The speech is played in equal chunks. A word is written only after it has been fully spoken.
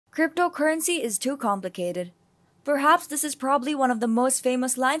Cryptocurrency is too complicated. Perhaps this is probably one of the most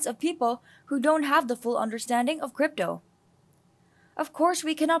famous lines of people who don't have the full understanding of crypto. Of course,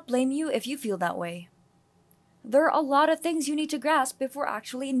 we cannot blame you if you feel that way. There are a lot of things you need to grasp before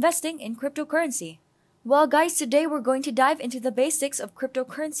actually investing in cryptocurrency. Well guys, today we're going to dive into the basics of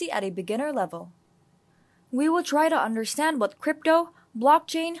cryptocurrency at a beginner level. We will try to understand what crypto,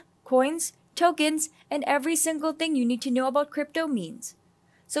 blockchain, coins, tokens, and every single thing you need to know about crypto means.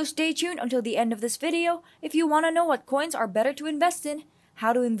 So stay tuned until the end of this video if you want to know what coins are better to invest in,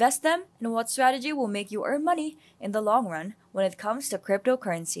 how to invest them, and what strategy will make you earn money in the long run when it comes to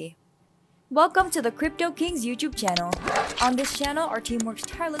cryptocurrency. Welcome to the Crypto Kings YouTube channel. On this channel, our team works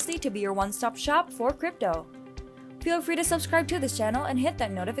tirelessly to be your one-stop shop for crypto. Feel free to subscribe to this channel and hit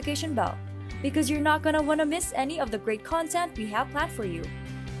that notification bell, because you're not gonna wanna miss any of the great content we have planned for you.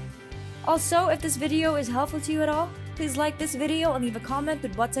 Also, if this video is helpful to you at all, please like this video and leave a comment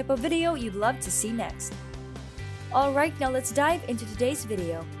with what type of video you'd love to see next. Alright, now let's dive into today's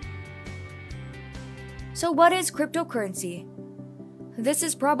video. So what is cryptocurrency? This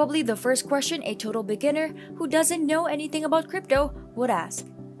is probably the first question a total beginner who doesn't know anything about crypto would ask.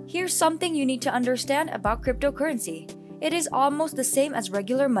 Here's something you need to understand about cryptocurrency. It is almost the same as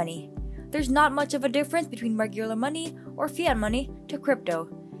regular money. There's not much of a difference between regular money or fiat money to crypto,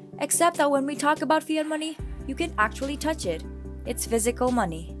 except that when we talk about fiat money, you can actually touch it. It's physical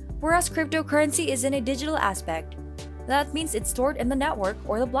money. Whereas cryptocurrency is in a digital aspect. That means it's stored in the network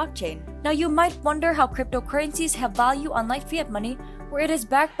or the blockchain. Now you might wonder how cryptocurrencies have value unlike fiat money, where it is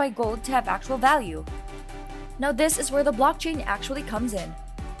backed by gold to have actual value. Now this is where the blockchain actually comes in.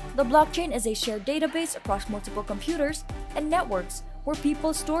 The blockchain is a shared database across multiple computers and networks where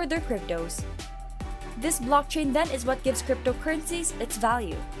people store their cryptos. This blockchain then is what gives cryptocurrencies its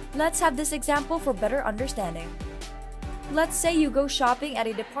value. Let's have this example for better understanding. Let's say you go shopping at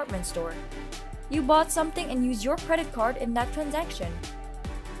a department store. You bought something and use your credit card in that transaction.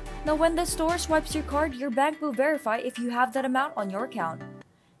 Now when the store swipes your card, your bank will verify if you have that amount on your account,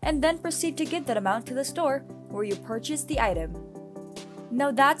 and then proceed to give that amount to the store where you purchased the item.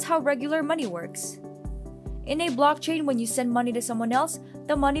 Now that's how regular money works. In a blockchain, when you send money to someone else,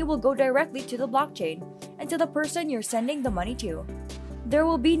 the money will go directly to the blockchain and to the person you're sending the money to. There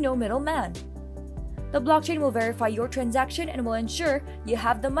will be no middleman. The blockchain will verify your transaction and will ensure you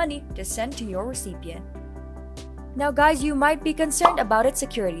have the money to send to your recipient. Now guys, you might be concerned about its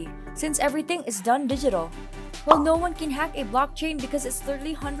security, since everything is done digital. Well, no one can hack a blockchain because it's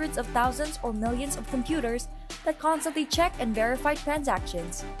literally hundreds of thousands or millions of computers that constantly check and verify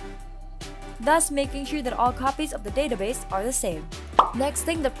transactions, thus making sure that all copies of the database are the same. Next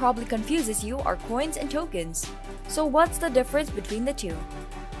thing that probably confuses you are coins and tokens. So what's the difference between the two?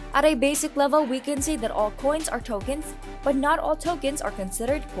 At a basic level, we can say that all coins are tokens, but not all tokens are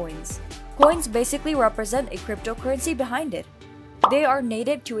considered coins. Coins basically represent a cryptocurrency behind it. They are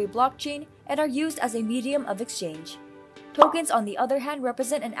native to a blockchain and are used as a medium of exchange. Tokens, on the other hand,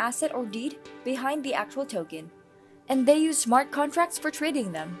 represent an asset or deed behind the actual token, and they use smart contracts for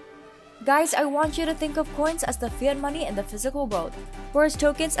trading them. Guys, I want you to think of coins as the fiat money in the physical world, whereas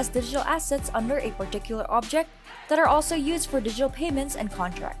tokens as digital assets under a particular object that are also used for digital payments and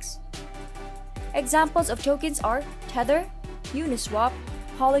contracts. Examples of tokens are Tether, Uniswap,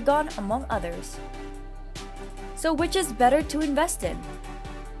 Polygon, among others. So which is better to invest in?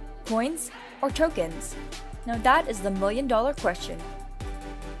 Coins or tokens? Now that is the million-dollar question.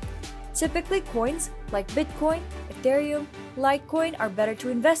 Typically, coins like Bitcoin, Ethereum, Litecoin are better to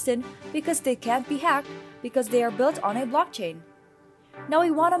invest in because they can't be hacked because they are built on a blockchain. Now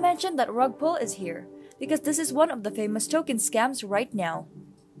we want to mention that rug pull is here because this is one of the famous token scams right now.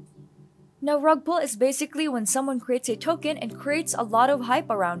 Now rug pull is basically when someone creates a token and creates a lot of hype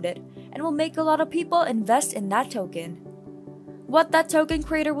around it and will make a lot of people invest in that token. What that token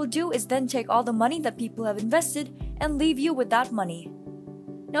creator will do is then take all the money that people have invested and leave you with that money.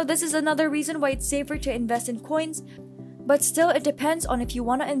 Now this is another reason why it's safer to invest in coins, but still it depends on if you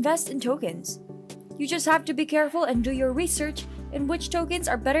want to invest in tokens. You just have to be careful and do your research in which tokens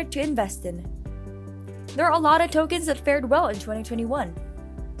are better to invest in. There are a lot of tokens that fared well in 2021.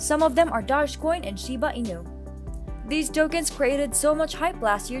 Some of them are Dogecoin and Shiba Inu. These tokens created so much hype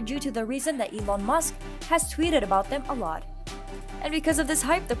last year due to the reason that Elon Musk has tweeted about them a lot. And because of this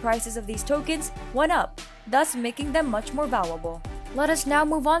hype, the prices of these tokens went up, thus making them much more valuable. Let us now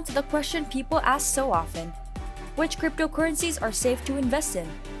move on to the question people ask so often. Which cryptocurrencies are safe to invest in?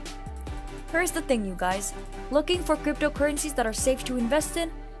 Here's the thing, you guys. Looking for cryptocurrencies that are safe to invest in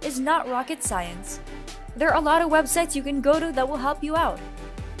is not rocket science. There are a lot of websites you can go to that will help you out.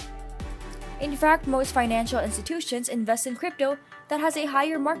 In fact, most financial institutions invest in crypto that has a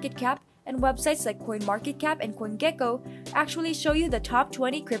higher market cap, and websites like CoinMarketCap and CoinGecko actually show you the top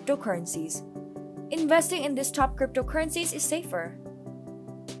 20 cryptocurrencies. Investing in these top cryptocurrencies is safer.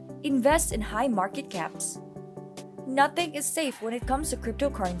 Invest in high market caps. Nothing is safe when it comes to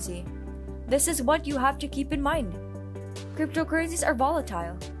cryptocurrency. This is what you have to keep in mind. Cryptocurrencies are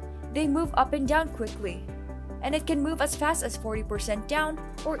volatile. They move up and down quickly, and it can move as fast as 40% down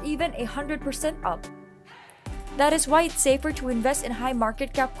or even 100% up. That is why it's safer to invest in high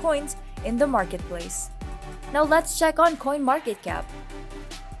market cap coins in the marketplace. Now let's check on CoinMarketCap.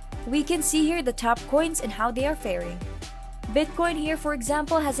 We can see here the top coins and how they are faring. Bitcoin here, for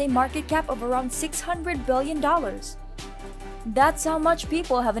example, has a market cap of around $600 billion. That's how much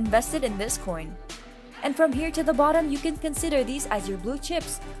people have invested in this coin. And from here to the bottom, you can consider these as your blue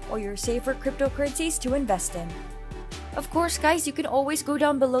chips or your safer cryptocurrencies to invest in. Of course, guys, you can always go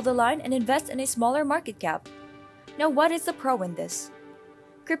down below the line and invest in a smaller market cap. Now, what is the pro in this?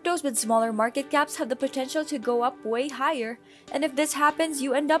 Cryptos with smaller market caps have the potential to go up way higher, and if this happens,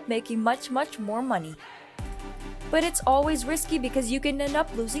 you end up making much more money. But it's always risky because you can end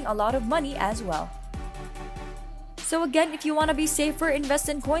up losing a lot of money as well. So again, if you want to be safer, invest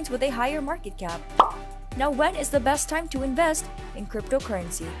in coins with a higher market cap. Now, when is the best time to invest in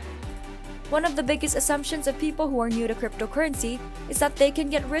cryptocurrency? One of the biggest assumptions of people who are new to cryptocurrency is that they can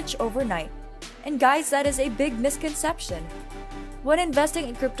get rich overnight. And guys, that is a big misconception. When investing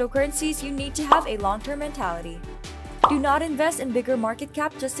in cryptocurrencies, you need to have a long-term mentality. Do not invest in bigger market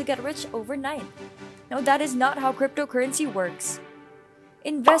cap just to get rich overnight. No, that is not how cryptocurrency works.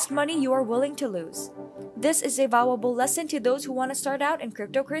 Invest money you are willing to lose. This is a valuable lesson to those who want to start out in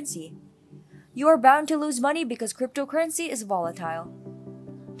cryptocurrency. You are bound to lose money because cryptocurrency is volatile.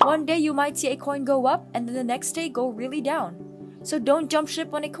 One day you might see a coin go up and then the next day go really down. So don't jump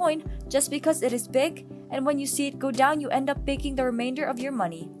ship on a coin just because it is big, and when you see it go down, you end up making the remainder of your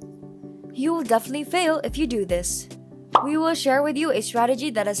money. You will definitely fail if you do this. We will share with you a strategy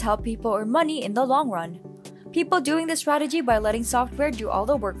that has helped people earn money in the long run. People doing this strategy by letting software do all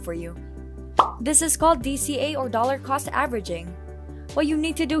the work for you. This is called DCA or dollar cost averaging. What you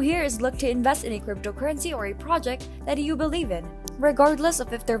need to do here is look to invest in a cryptocurrency or a project that you believe in, regardless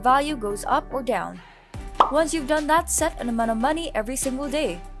of if their value goes up or down. Once you've done that, set an amount of money every single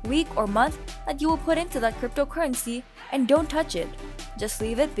day, week, or month that you will put into that cryptocurrency and don't touch it. Just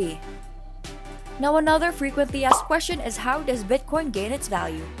leave it be. Now, another frequently asked question is, how does Bitcoin gain its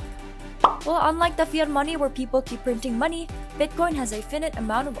value? Well, unlike the fiat money where people keep printing money, Bitcoin has a finite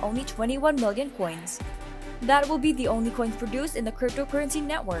amount of only 21 million coins. That will be the only coins produced in the cryptocurrency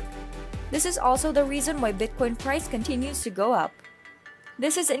network. This is also the reason why Bitcoin price continues to go up.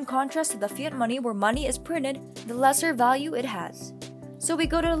 This is in contrast to the fiat money where money is printed, the lesser value it has. So we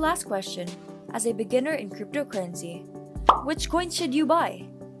go to the last question. As a beginner in cryptocurrency, which coin should you buy?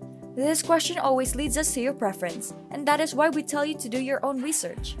 This question always leads us to your preference, and that is why we tell you to do your own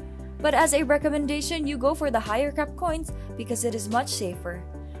research. But as a recommendation, you go for the higher cap coins because it is much safer.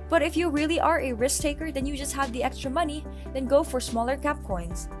 But if you really are a risk taker, then you just have the extra money, then go for smaller cap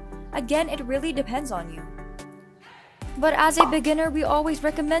coins. Again, it really depends on you. But as a beginner, we always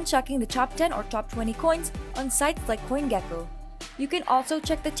recommend checking the top 10 or top 20 coins on sites like CoinGecko. You can also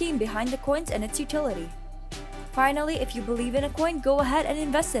check the team behind the coins and its utility. Finally, if you believe in a coin, go ahead and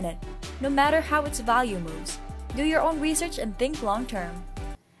invest in it, no matter how its value moves. Do your own research and think long term.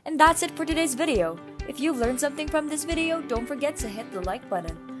 And that's it for today's video. If you've learned something from this video, don't forget to hit the like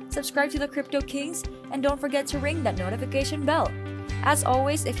button, subscribe to the Crypto Kings, and don't forget to ring that notification bell. As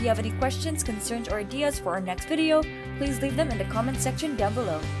always, if you have any questions, concerns, or ideas for our next video, please leave them in the comment section down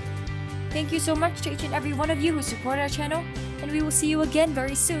below. Thank you so much to each and every one of you who support our channel, and we will see you again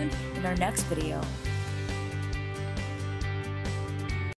very soon in our next video.